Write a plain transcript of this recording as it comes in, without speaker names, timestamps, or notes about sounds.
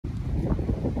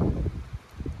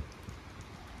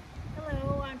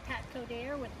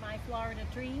here with my Florida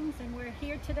Dreams, and we're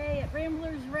here today at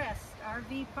Rambler's Rest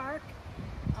RV Park.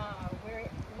 We're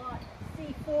at lot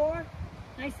C4.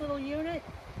 Nice little unit.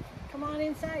 Come on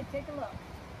inside, take a look.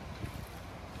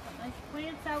 Got nice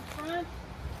plants out front.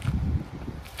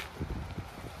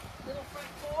 Little front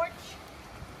porch.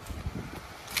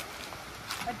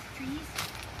 Bunch of trees.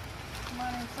 Come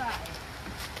on inside.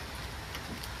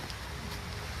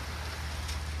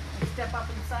 Step up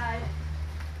inside.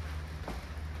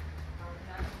 I'm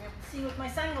not going to be able to see with my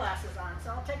sunglasses on, so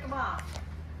I'll take them off.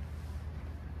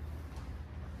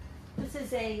 This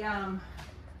is a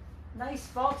nice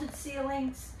vaulted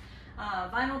ceilings,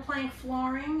 vinyl plank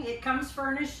flooring. It comes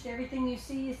furnished. Everything you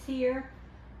see is here.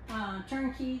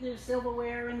 Turnkey, there's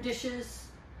silverware and dishes.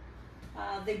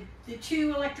 The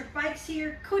two electric bikes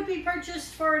here could be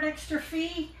purchased for an extra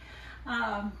fee.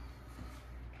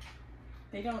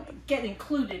 They don't get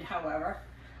included, however.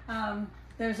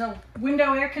 There's a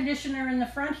window air conditioner in the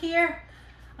front here.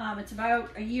 It's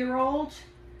about a year old.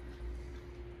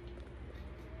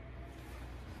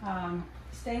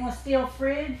 Stainless steel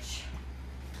fridge.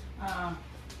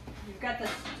 You've got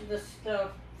the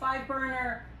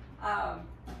 5-burner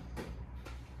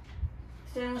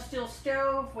stainless steel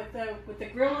stove with the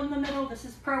grill in the middle. This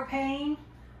is propane.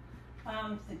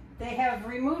 They have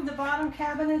removed the bottom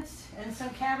cabinets and some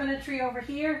cabinetry over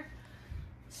here.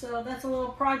 So that's a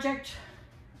little project.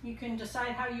 You can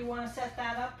decide how you want to set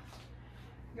that up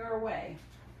your way.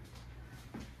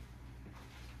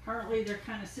 Currently they're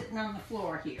kind of sitting on the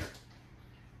floor here.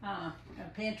 Got a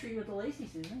pantry with a lazy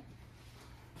Susan.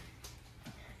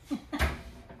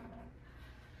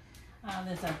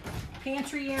 There's a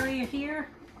pantry area here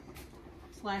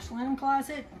 / linen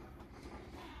closet.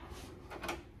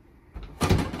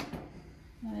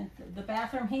 And the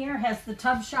bathroom here has the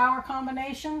tub shower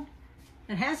combination.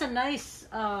 It has a nice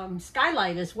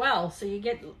skylight as well, so you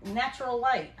get natural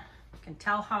light. You can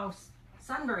tell how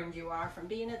sunburned you are from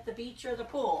being at the beach or the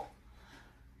pool.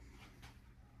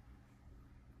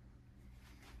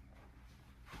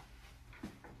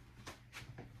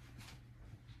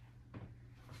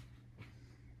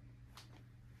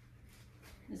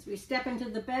 As we step into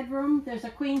the bedroom, there's a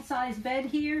queen-size bed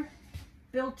here,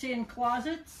 built-in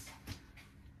closets,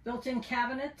 built-in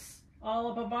cabinets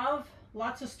all up above,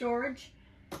 lots of storage.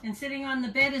 And sitting on the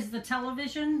bed is the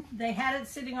television. They had it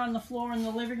sitting on the floor in the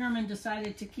living room and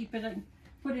decided to keep it in,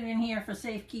 put it in here for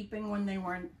safekeeping when they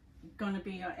weren't going to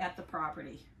be at the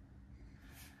property.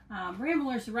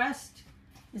 Rambler's Rest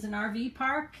is an RV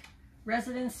park.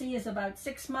 Residency is about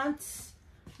 6 months.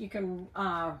 You can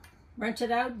rent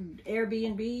it out,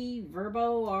 Airbnb,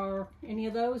 Verbo, or any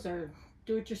of those, or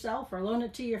do it yourself, or loan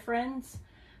it to your friends,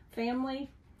 family.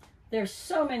 There's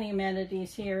so many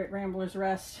amenities here at Rambler's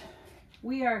Rest.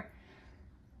 We are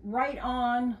right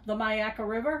on the Myakka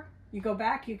River. You go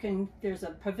back, there's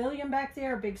a pavilion back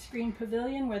there, a big screen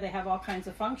pavilion where they have all kinds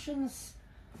of functions.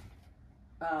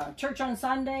 Church on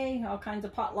Sunday, all kinds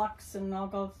of potlucks and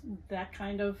all that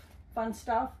kind of fun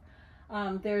stuff.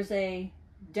 There's a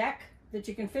deck that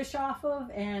you can fish off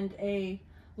of and a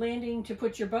landing to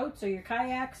put your boats or your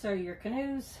kayaks or your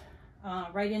canoes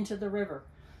right into the river.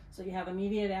 So you have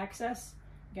immediate access.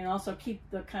 You can also keep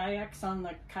the kayaks on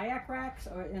the kayak racks,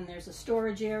 and there's a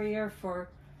storage area for,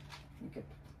 you could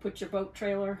put your boat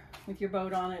trailer with your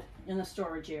boat on it in the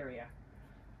storage area.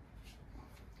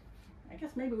 I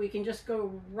guess maybe we can just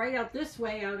go right out this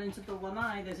way out into the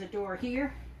lanai. There's a door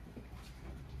here.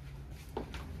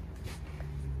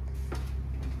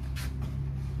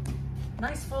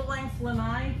 Nice full-length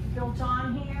lanai built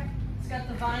on here. It's got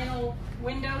the vinyl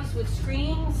windows with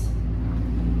screens.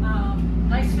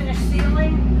 Nice finished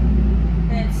ceiling.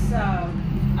 It's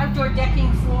outdoor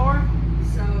decking floor,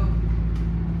 so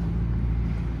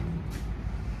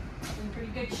it's in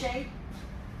pretty good shape.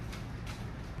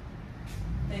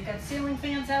 They've got ceiling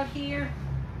fans out here,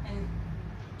 and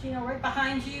Gino, right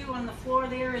behind you on the floor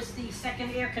there is the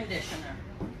second air conditioner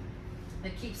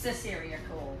that keeps this area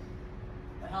cool.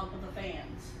 The help of the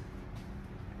fans.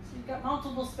 So you've got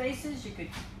multiple spaces.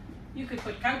 You could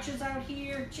put couches out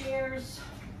here, chairs,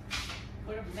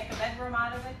 make a bedroom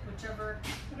out of it,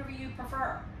 whatever you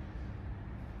prefer.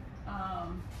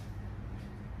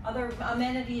 Other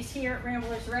amenities here at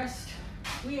Rambler's Rest.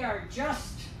 We are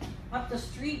just up the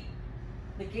street,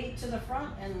 the gate to the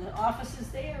front, and the office is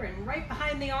there. And right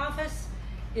behind the office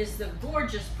is the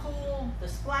gorgeous pool, the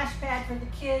splash pad for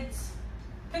the kids,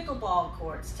 pickleball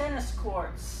courts, tennis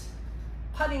courts,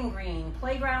 putting green,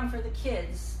 playground for the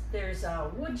kids. There's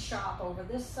a wood shop over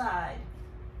this side.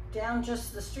 Down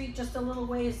just the street, just a little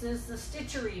ways, is the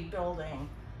stitchery building.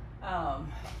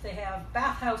 They have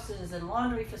bathhouses and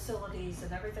laundry facilities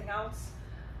and everything else.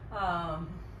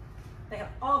 They have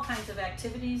all kinds of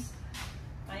activities.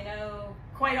 I know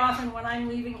quite often when I'm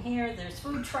leaving here, there's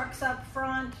food trucks up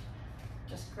front.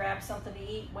 Just grab something to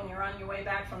eat when you're on your way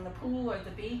back from the pool or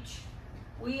the beach.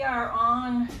 We are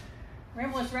on,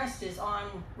 Rambler's Rest is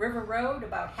on River Road,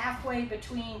 about halfway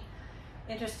between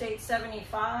Interstate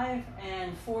 75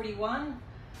 and 41.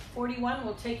 41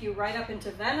 will take you right up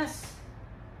into Venice.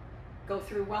 Go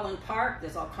through Welland Park.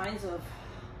 There's all kinds of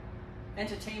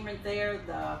entertainment there.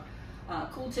 The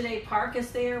Cool Today Park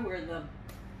is there where the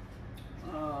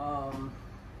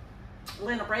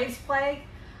Atlanta Braves play.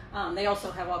 They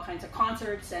also have all kinds of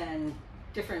concerts and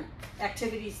different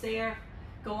activities there.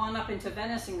 Go on up into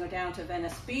Venice and go down to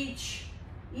Venice Beach.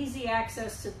 Easy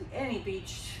access to any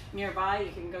beach nearby.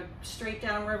 You can go straight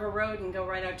down River Road and go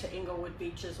right out to Inglewood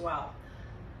Beach as well.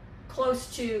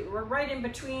 Close to, we're right in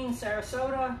between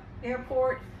Sarasota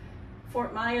Airport,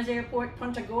 Fort Myers Airport,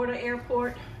 Punta Gorda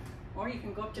Airport, or you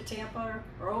can go up to Tampa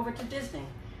or over to Disney.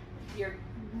 You're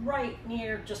right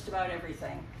near just about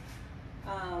everything.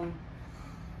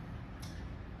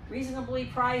 Reasonably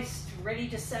priced, ready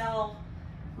to sell.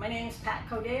 My name's Pat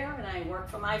Coderre and I work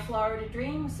for My Florida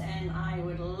Dreams, and I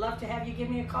would love to have you give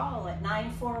me a call at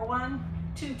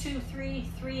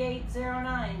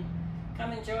 941-223-3809.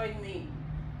 Come and join the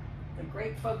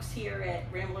great folks here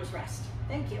at Rambler's Rest.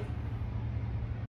 Thank you.